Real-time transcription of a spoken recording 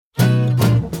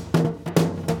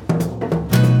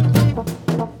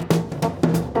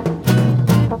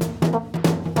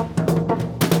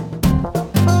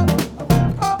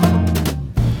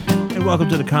welcome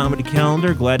to the Comedy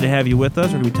Calendar. Glad to have you with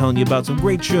us. We're going to be telling you about some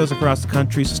great shows across the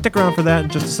country, so stick around for that in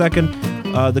just a second.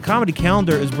 The Comedy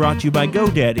Calendar is brought to you by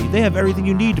GoDaddy. They have everything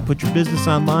you need to put your business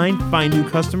online, find new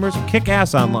customers, and kick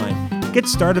ass online. Get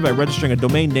started by registering a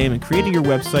domain name and creating your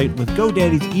website with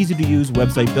GoDaddy's easy-to-use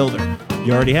website builder.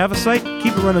 You already have a site?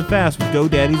 Keep it running fast with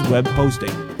GoDaddy's web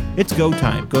hosting. It's go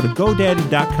time. Go to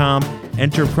GoDaddy.com,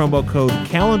 enter promo code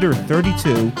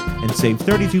CALENDAR32, and save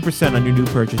 32% on your new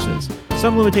purchases.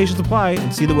 Some limitations apply,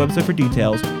 and see the website for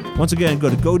details. Once again, go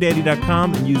to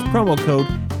GoDaddy.com and use promo code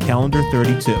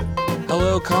CALENDAR32.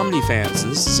 Hello, comedy fans.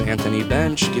 This is Anthony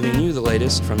Bench giving you the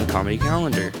latest from the Comedy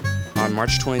Calendar. On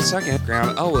March 22nd,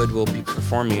 Graham Elwood will be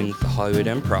performing at the Hollywood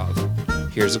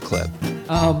Improv. Here's a clip.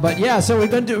 But yeah, so we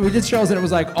did shows and it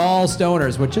was like all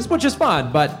stoners, which is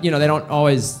fun. But you know, they aren't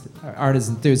as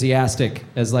enthusiastic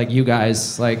as like you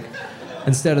guys. Like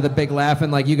instead of the big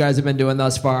laughing like you guys have been doing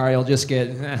thus far, you'll just get,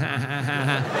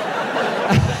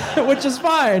 which is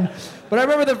fine. But I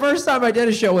remember the first time I did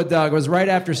a show with Doug was right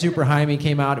after Super Jaime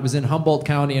came out. It was in Humboldt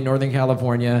County in Northern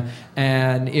California,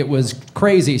 and it was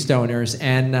crazy stoners.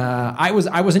 And I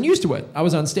wasn't used to it. I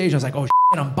was on stage. I was like, oh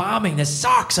shit, I'm bombing. This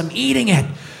sucks. I'm eating it.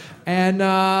 And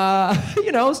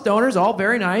stoners, all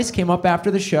very nice, came up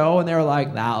after the show, and they were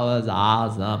like, that was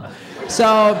awesome.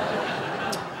 So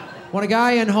when a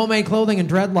guy in homemade clothing and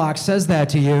dreadlocks says that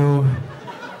to you,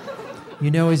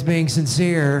 you know he's being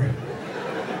sincere.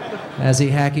 As he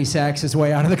hacky sacks his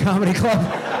way out of the comedy club.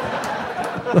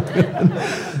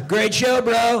 Great show,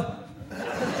 bro.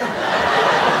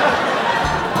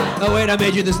 Oh, wait, I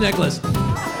made you this necklace. And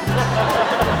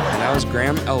that was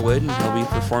Graham Elwood, and he'll be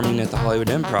performing at the Hollywood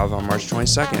Improv on March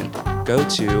 22nd. Go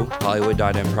to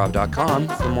hollywood.improv.com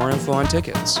for more info on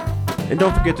tickets. And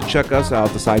don't forget to check us out,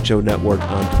 the Sideshow Network,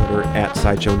 on Twitter at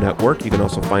Sideshow Network. You can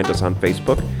also find us on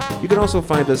Facebook. You can also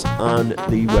find us on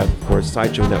the web, of course,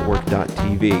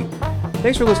 sideshownetwork.tv.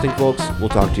 Thanks for listening, folks. We'll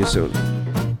talk to you soon.